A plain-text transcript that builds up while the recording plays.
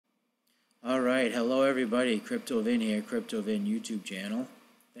Alright, hello everybody, CryptoVin here, CryptoVin YouTube channel.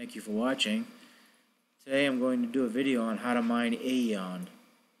 Thank you for watching. Today I'm going to do a video on how to mine Aion.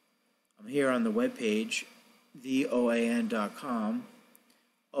 I'm here on the webpage, theoan.com,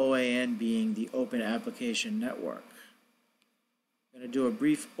 OAN being the Open Application Network. I'm going to do a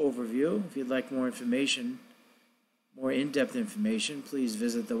brief overview. If you'd like more information, more in-depth information, please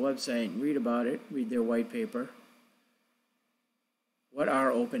visit the website and read about it, read their white paper. What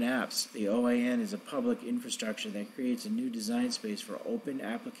are open apps? The OAN is a public infrastructure that creates a new design space for open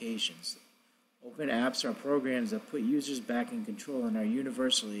applications. Open apps are programs that put users back in control and are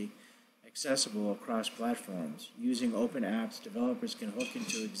universally accessible across platforms. Using open apps, developers can hook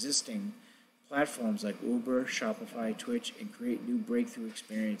into existing platforms like Uber, Shopify, Twitch, and create new breakthrough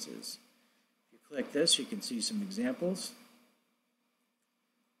experiences. If you click this, you can see some examples.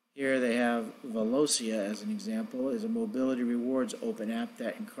 Here they have Velocia as an example, is a mobility rewards open app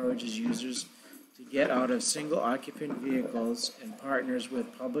that encourages users to get out of single occupant vehicles and partners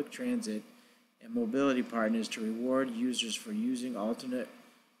with public transit and mobility partners to reward users for using alternative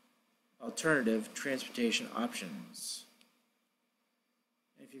transportation options.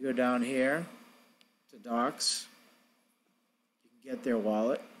 If you go down here to Docs, you can get their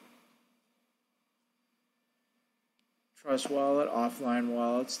wallet. Trust Wallet, offline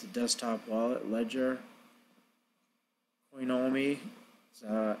wallets, the desktop wallet, Ledger, Coinomi, it's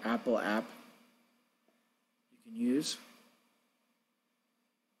an Apple app you can use.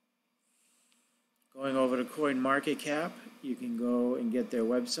 Going over to CoinMarketCap, you can go and get their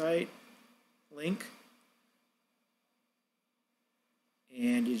website link.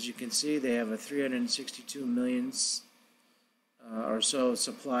 And as you can see, they have a 362 million or so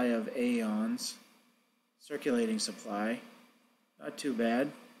supply of Aions. Circulating supply, not too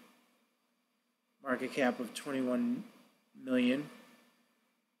bad. Market cap of 21 million.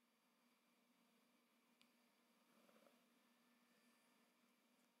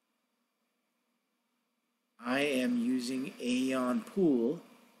 I am using Aion Pool.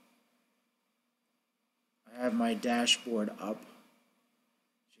 I have my dashboard up,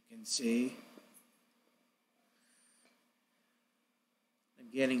 as you can see. I'm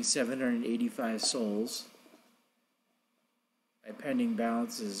getting 785 souls. My pending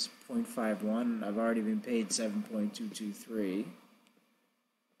balance is 0.51. I've already been paid 7.223.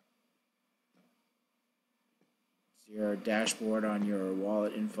 It's your dashboard on your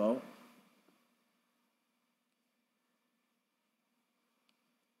wallet info.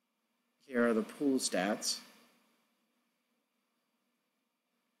 Here are the pool stats.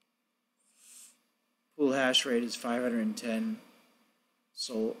 Pool hash rate is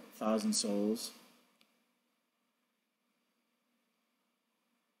 510,000 souls.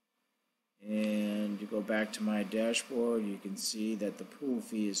 And you go back to my dashboard, you can see that the pool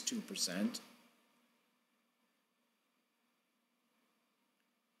fee is 2%.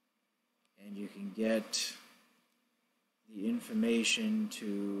 And you can get the information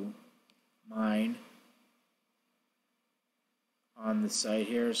to mine on the site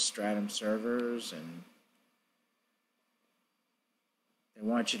here, Stratum servers, and they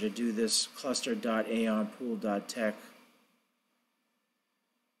want you to do this cluster.aionpool.tech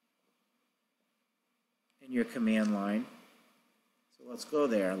in your command line. So let's go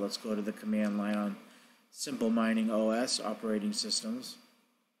there. Let's go to the command line on Simplemining OS operating systems.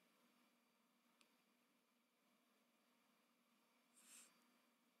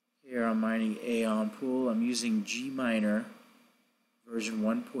 Here I'm mining Aion Pool. I'm using Gminer version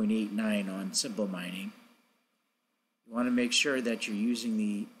 1.89 on Simplemining. You want to make sure that you're using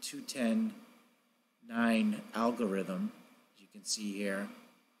the 210.9 algorithm, as you can see here.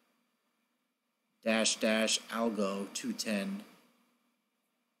 --algo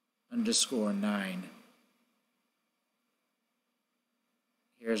 210_9.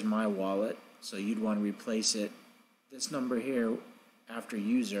 Here's my wallet, so you'd want to replace it, this number here after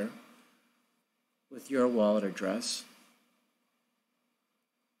user, with your wallet address.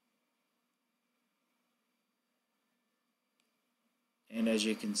 And as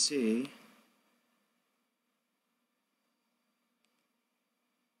you can see,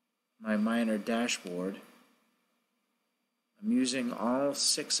 my miner dashboard, I'm using all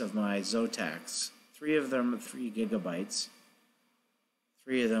 6 of my Zotacs. 3 of them are 3 gigabytes.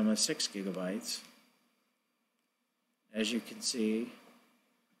 3 of them are 6 gigabytes. As you can see,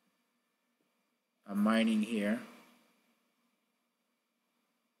 I'm mining here.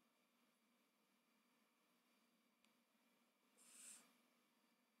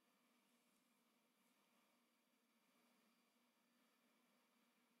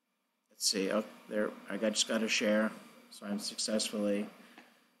 Let's see, oh, there, I just got a share, so I'm successfully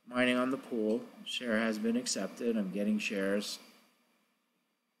mining on the pool. Share has been accepted. I'm getting shares.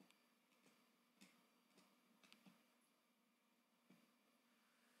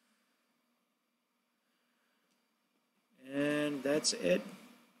 And that's it.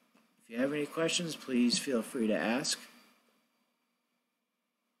 If you have any questions, please feel free to ask.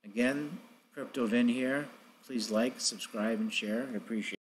 Again, CryptoVin here. Please like, subscribe, and share. I appreciate it.